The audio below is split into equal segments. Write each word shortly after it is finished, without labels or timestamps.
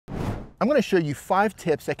I'm going to show you 5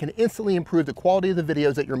 tips that can instantly improve the quality of the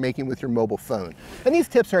videos that you're making with your mobile phone. And these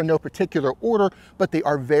tips are in no particular order, but they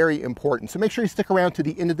are very important. So make sure you stick around to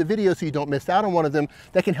the end of the video so you don't miss out on one of them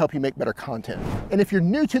that can help you make better content. And if you're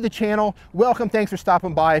new to the channel, welcome, thanks for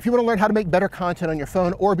stopping by. If you want to learn how to make better content on your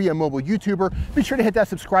phone or be a mobile YouTuber, be sure to hit that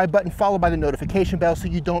subscribe button followed by the notification bell so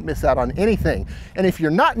you don't miss out on anything. And if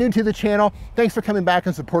you're not new to the channel, thanks for coming back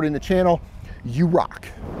and supporting the channel. You rock.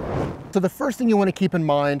 So the first thing you want to keep in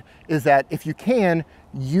mind is that if you can,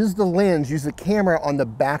 use the camera on the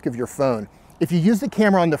back of your phone. If you use the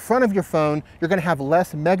camera on the front of your phone, you're going to have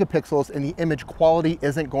less megapixels and the image quality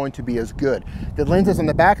isn't going to be as good. The lenses on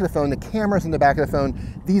the back of the phone, the cameras on the back of the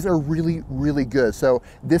phone, these are really, really good. So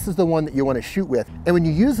this is the one that you want to shoot with. And when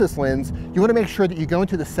you use this lens, you want to make sure that you go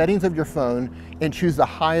into the settings of your phone and choose the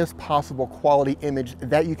highest possible quality image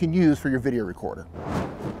that you can use for your video recorder.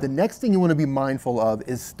 The next thing you want to be mindful of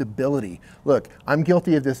is stability. Look, I'm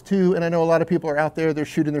guilty of this too, and I know a lot of people are out there, they're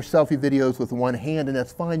shooting their selfie videos with one hand, and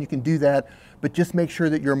that's fine, you can do that, but just make sure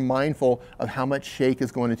that you're mindful of how much shake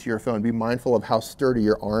is going into your phone. Be mindful of how sturdy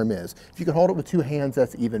your arm is. If you can hold it with 2 hands,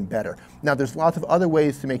 that's even better. Now, there's lots of other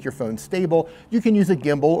ways to make your phone stable. You can use a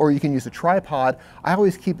gimbal or you can use a tripod. I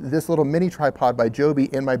always keep this little mini tripod by Joby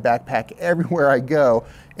in my backpack everywhere I go,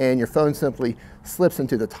 and your phone simply slips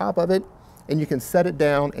into the top of it, and you can set it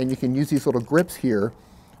down and you can use these little grips here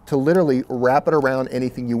to literally wrap it around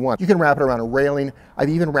anything you want. You can wrap it around a railing. I've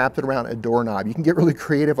even wrapped it around a doorknob. You can get really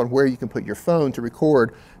creative on where you can put your phone to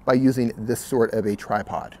record by using this sort of a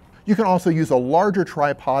tripod. You can also use a larger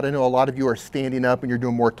tripod. I know a lot of you are standing up and you're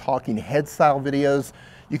doing more talking head style videos.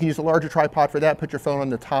 You can use a larger tripod for that, put your phone on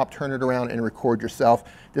the top, turn it around and record yourself.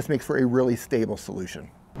 This makes for a really stable solution.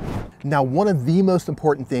 Now, one of the most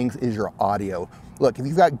important things is your audio. Look, if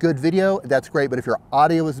you've got good video, that's great, but if your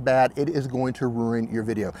audio is bad, it is going to ruin your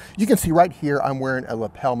video. You can see right here, I'm wearing a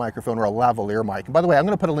lapel microphone or a lavalier mic. And by the way, I'm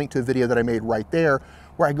gonna put a link to a video that I made right there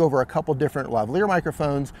where I go over a couple different lavalier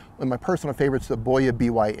microphones. And my personal favorite's the Boya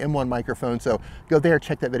BY-M1 microphone. So go there,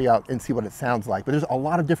 check that video out and see what it sounds like. But there's a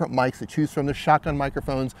lot of different mics to choose from. There's shotgun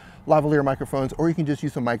microphones, lavalier microphones, or you can just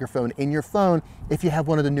use a microphone in your phone if you have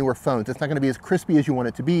one of the newer phones. It's not gonna be as crispy as you want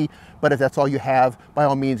it to be, but if that's all you have, by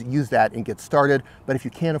all means, use that and get started. But if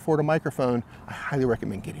you can't afford a microphone, I highly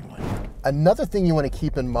recommend getting one. Another thing you want to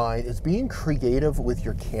keep in mind is being creative with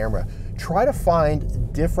your camera. Try to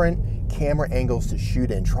find different camera angles to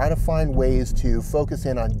shoot in. Try to find ways to focus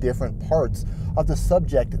in on different parts of the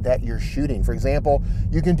subject that you're shooting. For example,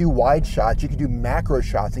 you can do wide shots, you can do macro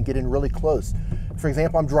shots and get in really close. For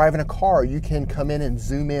example, I'm driving a car, you can come in and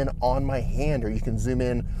zoom in on my hand, or you can zoom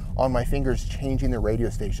in on my fingers changing the radio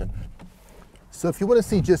station. So if you want to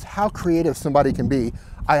see just how creative somebody can be,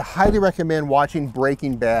 I highly recommend watching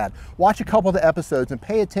Breaking Bad. Watch a couple of the episodes and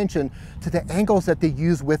pay attention to the angles that they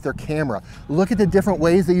use with their camera. Look at the different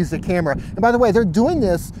ways they use the camera. And by the way, they're doing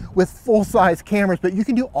this with full-size cameras, but you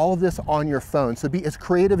can do all of this on your phone. So be as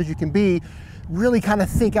creative as you can be. Really kind of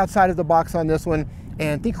think outside of the box on this one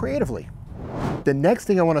and think creatively. The next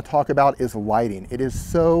thing I want to talk about is lighting. It is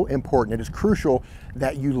so important. It is crucial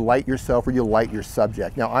that you light yourself or you light your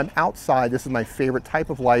subject. Now, I'm outside. This is my favorite type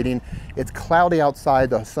of lighting. It's cloudy outside.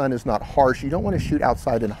 The sun is not harsh. You don't want to shoot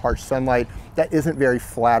outside in harsh sunlight. That isn't very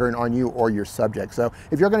flattering on you or your subject. So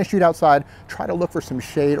if you're going to shoot outside, try to look for some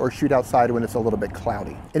shade or shoot outside when it's a little bit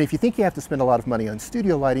cloudy. And if you think you have to spend a lot of money on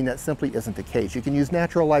studio lighting, that simply isn't the case. You can use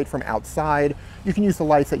natural light from outside. You can use the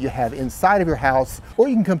lights that you have inside of your house, or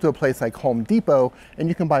you can come to a place like Home Depot and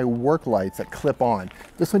you can buy work lights that clip on.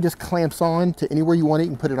 This one just clamps on to anywhere you want it.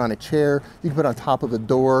 You can put it on a chair, you can put it on top of a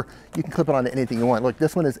door, you can clip it on to anything you want. Look,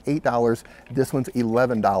 this one is $8, this one's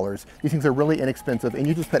 $11. These things are really inexpensive, and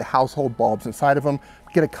you just put household bulbs inside of them,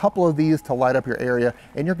 get a couple of these to light up your area,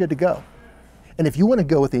 and you're good to go. And if you want to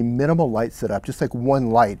go with a minimal light setup, just like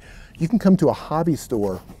one light, you can come to a hobby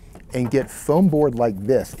store and get foam board like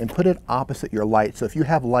this and put it opposite your light. So if you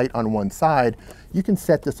have light on one side, you can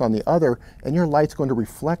set this on the other, and your light's going to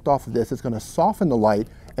reflect off of this. It's going to soften the light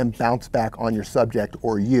and bounce back on your subject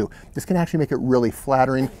or you. This can actually make it really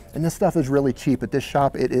flattering, and this stuff is really cheap. At this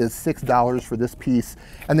shop, it is $6 for this piece,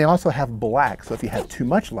 and they also have black, so if you have too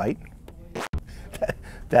much light,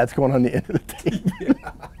 that's going on the end of the tape.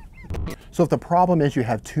 Yeah. So if the problem is you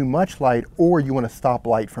have too much light or you want to stop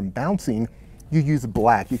light from bouncing, you use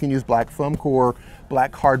black. You can use black foam core,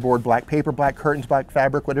 black cardboard, black paper, black curtains, black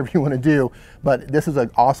fabric, whatever you want to do. But this is an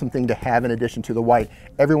awesome thing to have in addition to the white.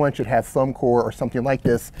 Everyone should have foam core or something like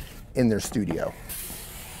this in their studio.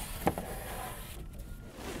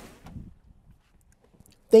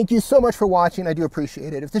 Thank you so much for watching. I do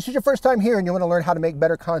appreciate it. If this is your first time here and you want to learn how to make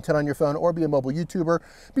better content on your phone or be a mobile YouTuber,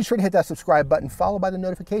 be sure to hit that subscribe button followed by the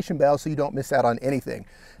notification bell so you don't miss out on anything.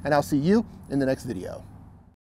 And I'll see you in the next video.